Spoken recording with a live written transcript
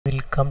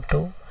we'll come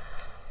to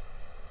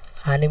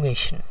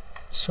animation.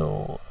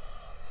 So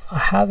I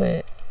have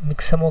a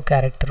Mixamo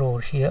character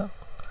over here,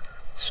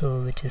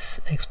 so which is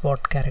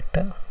export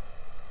character.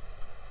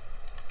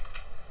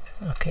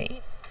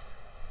 Okay,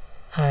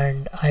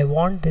 and I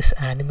want this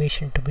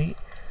animation to be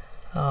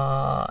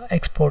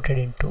exported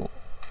into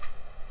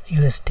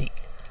USD.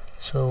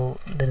 So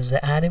there is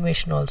the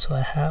animation also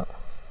I have.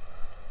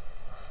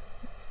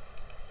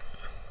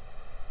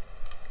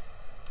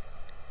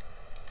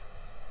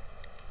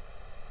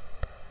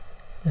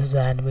 This is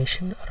the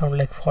animation, around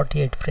like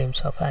 48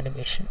 frames of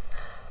animation.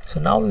 So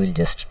now we will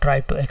just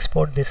try to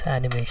export this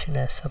animation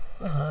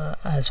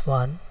as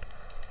one.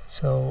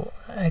 So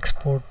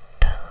export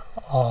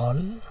all,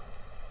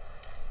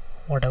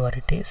 whatever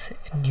it is,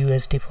 in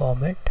USD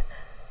format.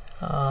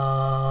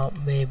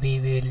 Maybe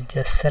we'll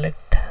just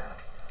select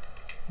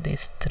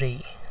these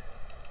three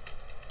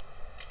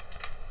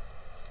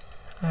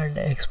and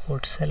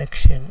export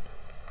selection.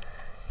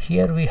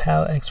 Here we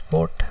have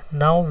export.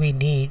 Now we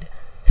need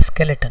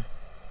skeleton.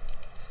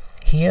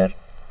 Here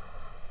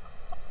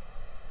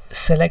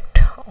select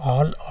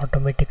all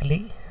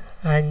automatically,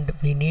 and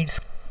we need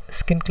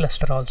skin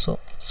cluster also.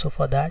 So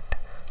for that,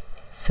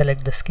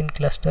 select the skin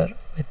cluster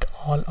with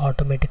all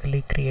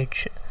automatically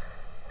create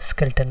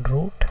skeleton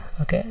root.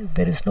 Okay,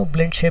 there is no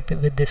blend shape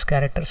with this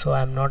character, so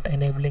I am not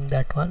enabling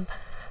that one,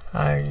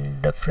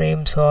 and the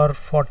frames are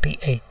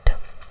 48.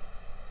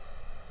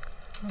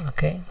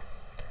 Okay,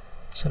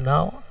 so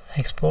now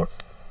export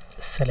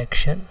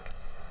selection.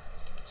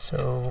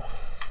 So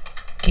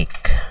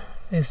kick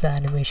is the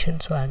animation,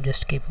 so I'm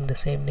just keeping the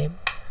same name,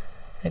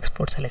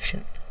 export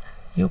selection.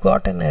 You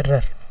got an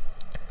error.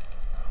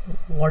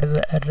 What is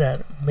the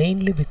error?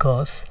 Mainly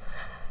because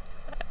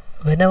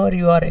whenever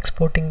you are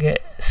exporting a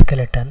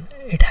skeleton,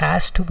 it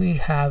has to be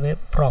have a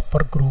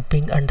proper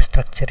grouping and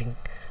structuring.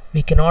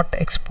 We cannot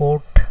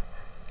export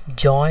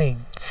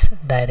joints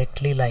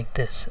directly like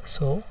this.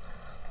 So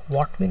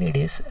what we need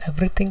is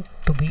everything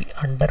to be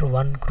under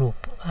one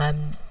group.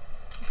 I'm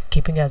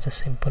keeping as a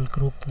simple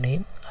group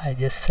name. I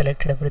just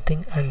selected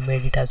everything and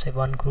made it as a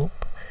one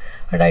group,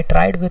 and I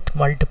tried with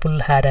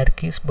multiple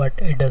hierarchies, but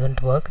it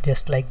doesn't work,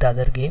 just like the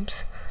other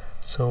games.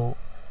 So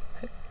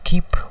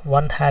keep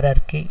one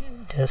hierarchy,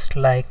 just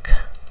like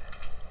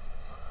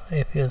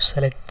if you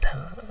select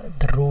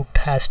the root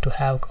has to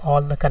have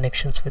all the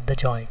connections with the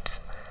joints.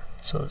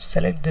 So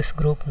select this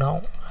group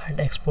now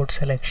and export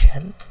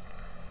selection,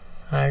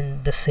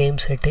 and the same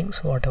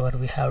settings whatever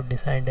we have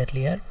designed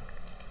earlier.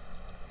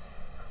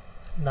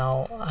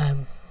 Now I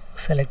am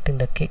selecting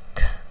the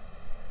kick,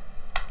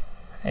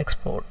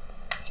 export,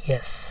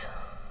 yes.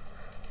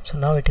 So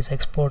now it is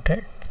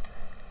exported.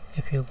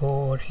 If you go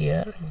over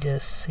here,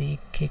 just see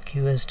kick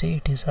USD,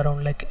 it is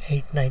around like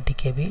 890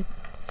 KB.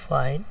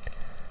 Fine.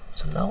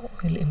 So now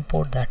we'll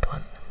import that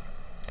one.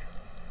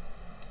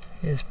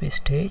 USB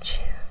stage,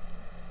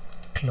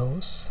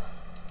 close.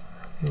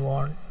 We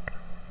want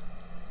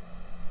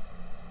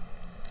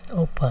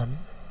open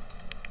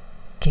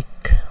kick.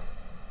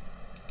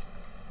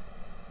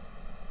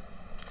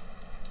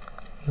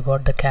 You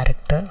got the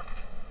character,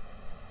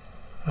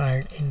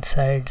 and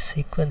inside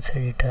sequence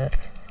editor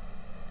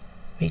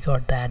we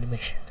got the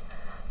animation.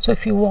 So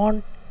if you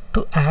want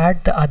to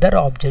add the other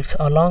objects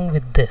along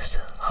with this,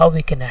 how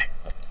we can add?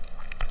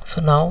 So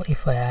now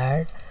if I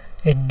add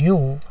a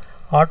new,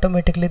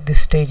 automatically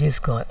this stage is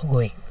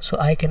going, so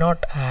I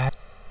cannot add.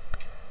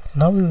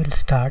 Now we will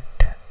start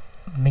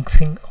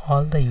mixing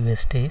all the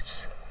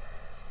USDs.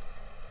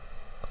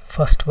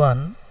 First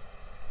one,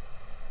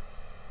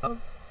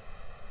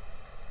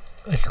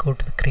 we'll go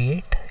to the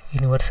create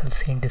universal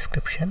scene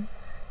description,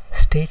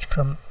 stage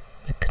from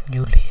with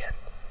new layer.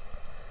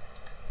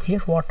 Here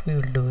what we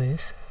will do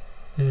is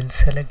we will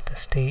select the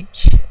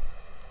stage,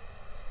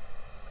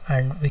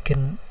 and we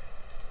can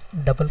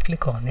double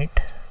click on it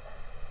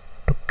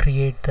to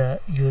create the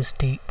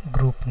USD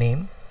group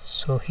name.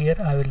 So here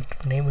I will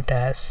name it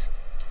as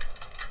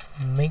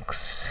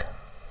mix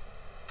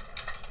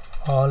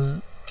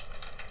all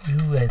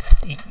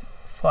USD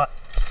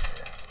files.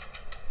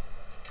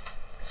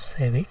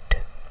 Save it.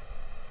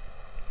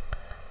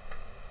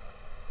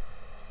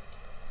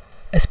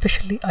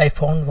 Especially I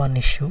found one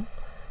issue.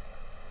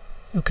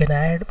 You can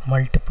add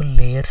multiple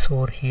layers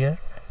over here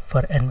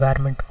for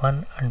environment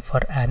 1 and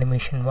for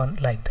animation 1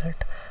 like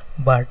that,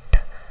 but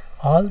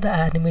all the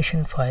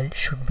animation files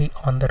should be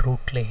on the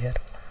root layer,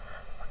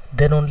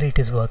 then only it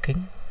is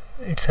working.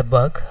 It's a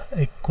bug,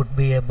 it could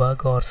be a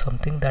bug or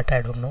something that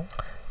I don't know.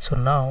 So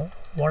now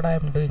what I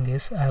am doing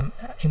is I am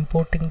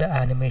importing the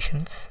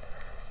animations,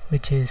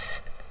 which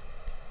is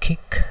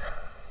kick,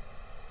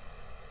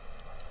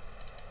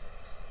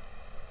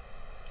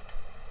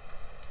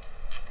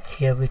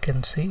 here we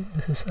can see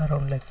this is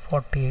around like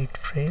 48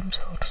 frames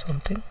or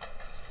something,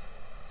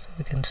 so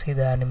we can see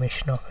the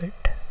animation of it.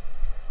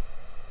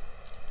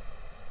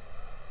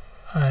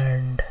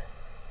 And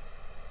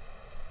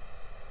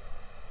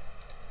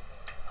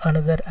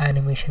another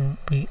animation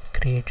we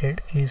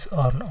created is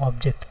on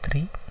object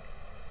 3.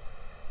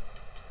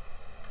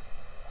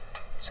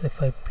 So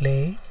if I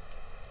play,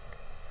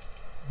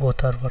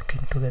 both are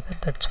working together,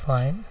 that's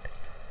fine.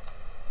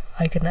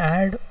 I can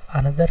add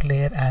another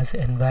layer as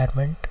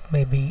environment.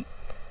 Maybe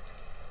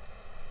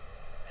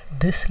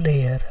this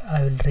layer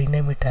I will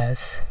rename it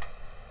as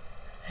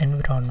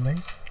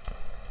environment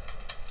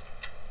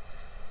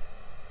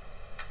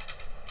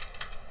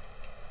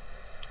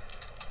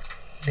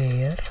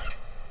layer,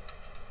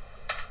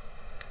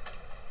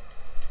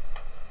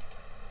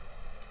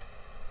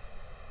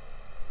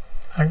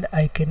 and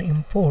I can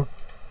import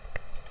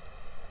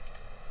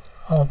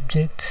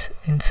objects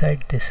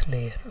inside this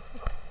layer.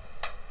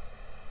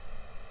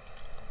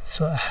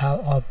 So I have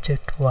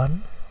object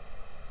 1,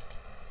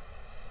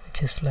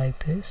 which is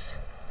like this,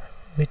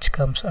 which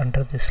comes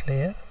under this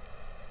layer.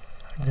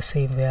 The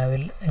same way I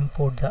will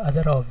import the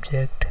other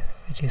object,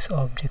 which is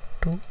object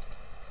 2,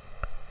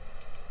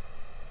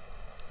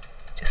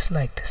 just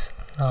like this.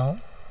 Now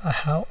I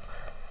have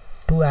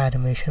two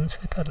animations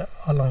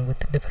along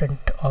with different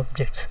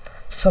objects.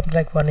 So something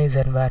like one is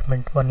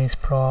environment, one is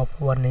prop,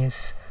 one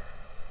is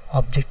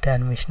object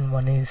animation,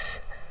 one is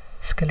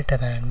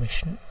skeleton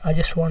animation. I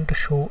just want to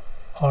show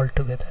all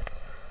together.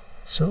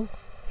 So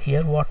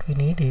here what we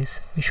need is,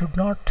 we should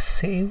not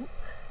save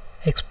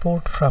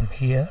export from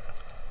here.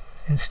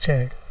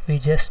 Instead we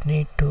just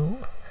need to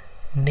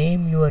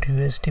name your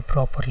USD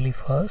properly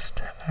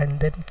first and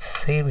then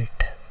save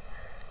it,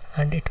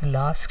 and it will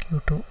ask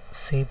you to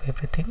save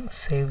everything,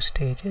 save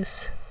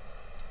stages.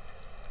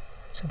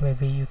 So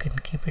maybe you can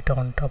keep it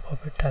on top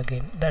of it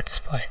again, that's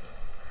fine.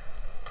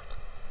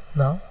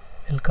 Now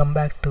we'll come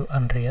back to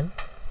Unreal,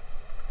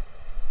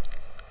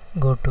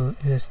 go to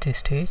USD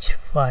stage,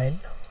 file,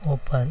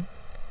 open,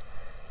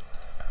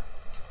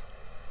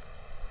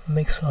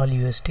 mix all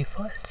USD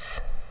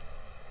files.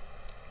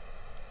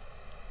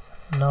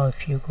 Now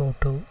if you go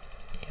to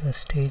your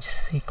stage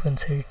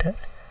sequence editor,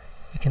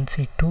 you can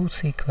see two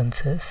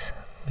sequences,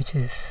 which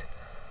is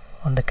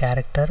on the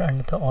character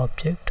and the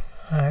object,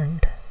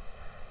 and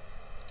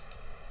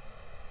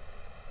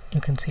you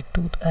can see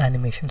two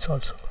animations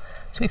also.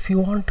 So if you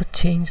want to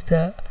change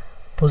the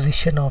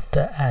position of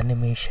the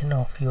animation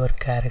of your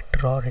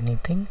character or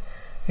anything,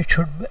 it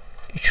should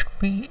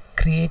be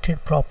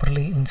created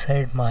properly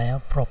inside Maya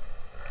prop,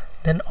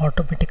 then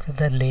automatically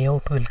the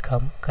layout will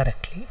come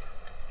correctly.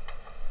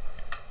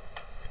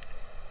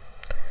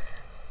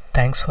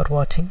 Thanks for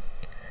watching.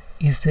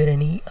 Is there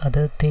any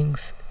other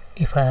things?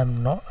 If I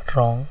am not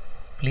wrong,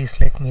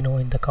 please let me know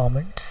in the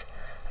comments,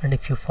 and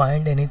if you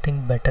find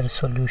anything better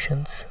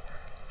solutions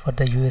for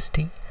the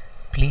USD,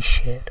 please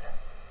share.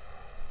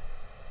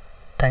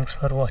 Thanks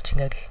for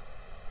watching again.